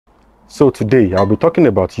So today I'll be talking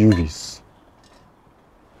about UVs.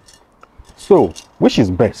 So which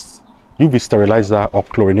is best, UV sterilizer or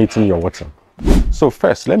chlorinating your water? So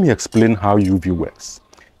first, let me explain how UV works.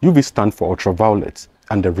 UV stands for ultraviolet,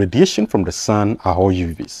 and the radiation from the sun are all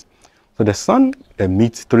UVs. So the sun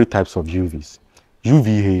emits three types of UVs: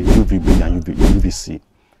 UVA, UVB, and UVC.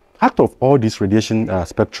 Out of all these radiation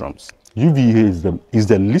spectrums, UVA is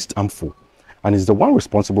the least harmful and is the one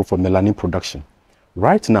responsible for melanin production.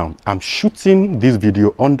 Right now, I'm shooting this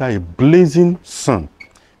video under a blazing sun.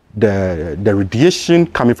 The radiation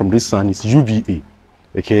coming from this sun is UVA.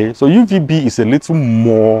 Okay, so UVB is a little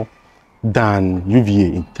more than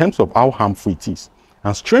UVA in terms of how harmful it is.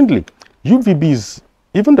 And strangely, UVB is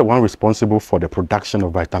even the one responsible for the production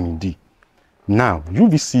of vitamin D. Now,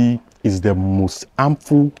 UVC is the most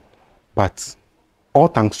harmful, but all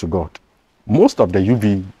thanks to God, most of the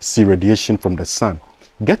UVC radiation from the sun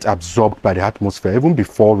gets absorbed by the atmosphere even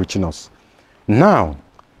before reaching us. Now,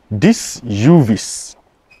 these UVs,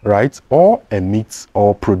 right, all emit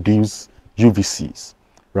or produce UVCs,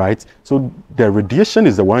 right? So the radiation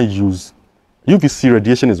is the one used, UVC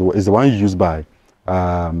radiation is the one used by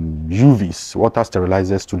UVs, water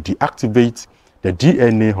sterilizers, to deactivate the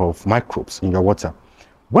DNA of microbes in your water.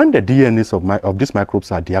 When the DNAs of these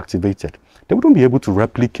microbes are deactivated, they wouldn't be able to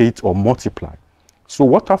replicate or multiply. So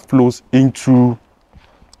water flows into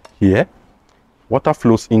here,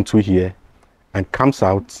 and comes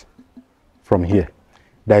out from here.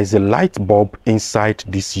 There is a light bulb inside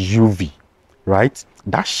this UV, right,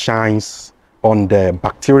 that shines on the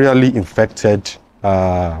bacterially infected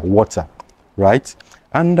water, right?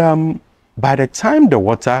 And by the time the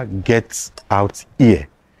water gets out here,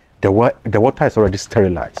 the water is already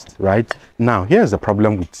sterilized, right? Now, here's the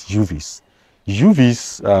problem with UVs.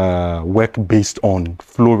 UVs work based on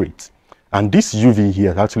flow rate. And this UV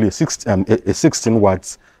here is actually a 16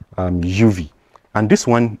 watts UV. And this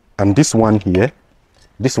one here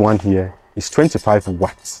is 25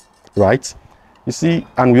 watts, right? You see,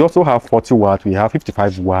 and we also have 40 watts, we have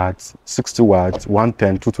 55 watts, 60 watts,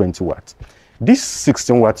 110, 220 watts. This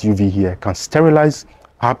 16 watt UV here can sterilize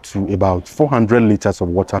up to about 400 liters of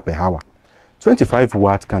water per hour. 25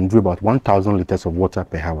 watts can do about 1,000 liters of water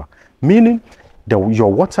per hour, meaning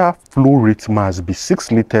your water flow rate must be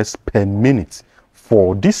 6 liters per minute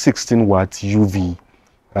for this 16 watt UV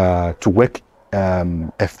to work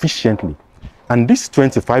efficiently. And this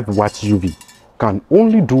 25 watt UV can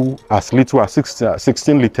only do as little as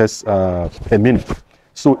 16 liters per minute.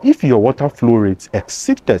 So if your water flow rate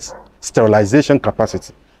exceeds the sterilization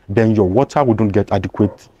capacity, then your water wouldn't get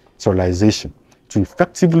adequate sterilization to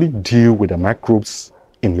effectively deal with the microbes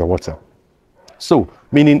in your water. So,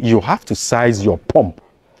 meaning you have to size your pump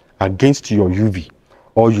against your UV,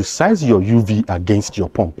 or you size your UV against your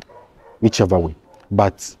pump, whichever way.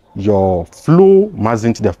 But your flow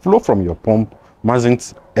the flow from your pump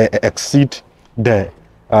mustn't exceed the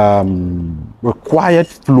required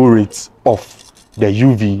flow rate of the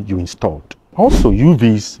UV you installed. Also,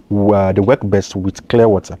 UVs, they work best with clear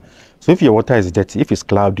water. So if your water is dirty, if it's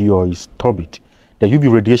cloudy or it's turbid, the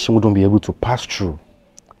UV radiation wouldn't be able to pass through.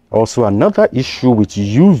 Also, another issue with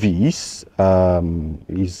UVs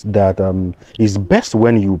is that it's best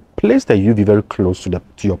when you place the UV very close to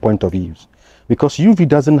your point of use, because UV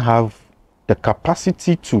doesn't have the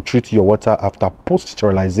capacity to treat your water after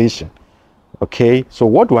post-sterilization. Okay, so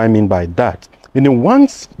what do I mean by that? Meaning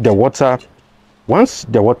once the water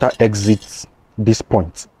exits this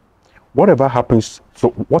point, whatever happens,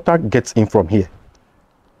 so water gets in from here,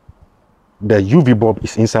 the UV bulb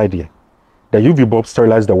is inside here. The UV bulb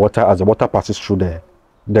sterilizes the water as the water passes through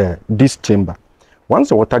this chamber. Once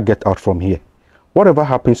the water gets out from here, whatever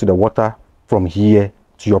happens to the water from here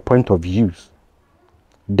to your point of use,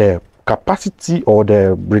 the capacity or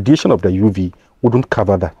the radiation of the UV wouldn't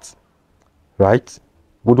cover that, right?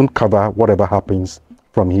 Wouldn't cover whatever happens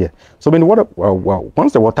from here. So when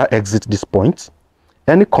once the water exits this point,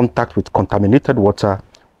 any contact with contaminated water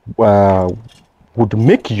would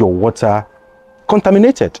make your water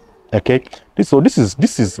contaminated. Okay, so this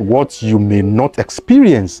is what you may not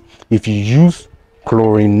experience if you use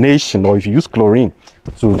chlorination, or if you use chlorine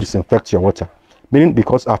to disinfect your water. Meaning,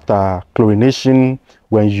 because after chlorination,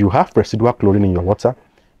 when you have residual chlorine in your water,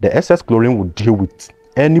 the excess chlorine will deal with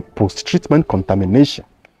any post-treatment contamination.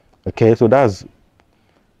 Okay, so that's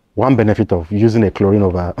one benefit of using a chlorine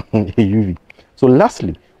over a UV. So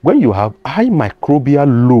lastly, when you have high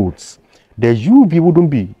microbial loads, the UV wouldn't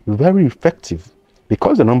be very effective,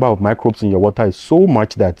 because the number of microbes in your water is so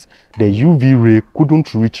much that the UV ray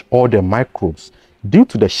couldn't reach all the microbes due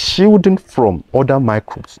to the shielding from other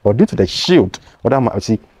microbes, or due to the shield.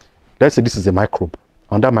 See, let's say this is a microbe,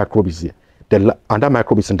 and that microbe is here. And that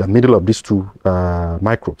microbe is in the middle of these two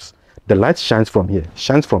microbes. The light shines from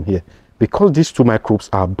here, because these two microbes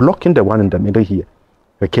are blocking the one in the middle here.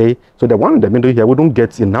 Okay, so the one in the middle here wouldn't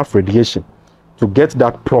get enough radiation to get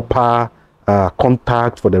that proper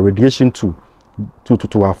contact for the radiation to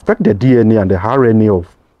affect the DNA and the RNA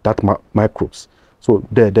of that microbes. So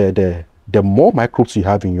the more microbes you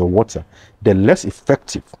have in your water, the less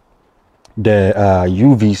effective the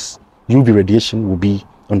UV radiation will be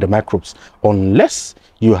on the microbes, unless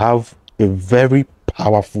you have a very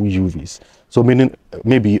powerful UVs. So meaning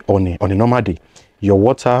maybe on a normal day, your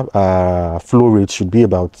water flow rate should be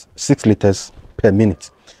about 6 liters per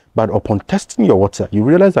minute. But upon testing your water, you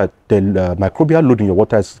realize that the microbial load in your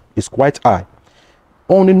water is quite high.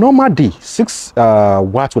 On a normal day, 6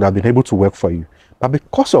 watts would have been able to work for you. But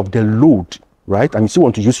because of the load, right, and you still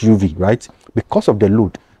want to use UV, right, because of the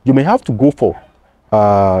load, you may have to go for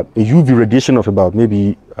a UV radiation of about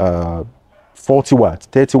maybe 40 watts,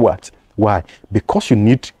 30 watts. Why? Because you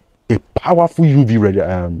need a powerful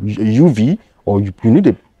UV, or you need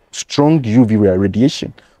a strong UV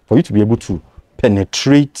radiation for you to be able to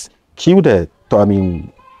penetrate, kill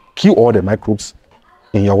all the microbes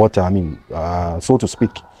in your water, so to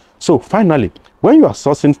speak. So finally, when you are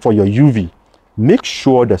sourcing for your UV, make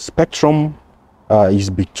sure the spectrum is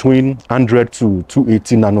between 100 to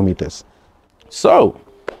 280 nanometers. So,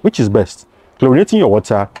 which is best, chlorinating your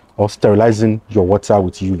water or sterilizing your water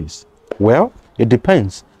with UVs? Well, it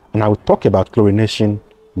depends, and I will talk about chlorination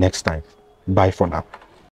next time. Bye for now.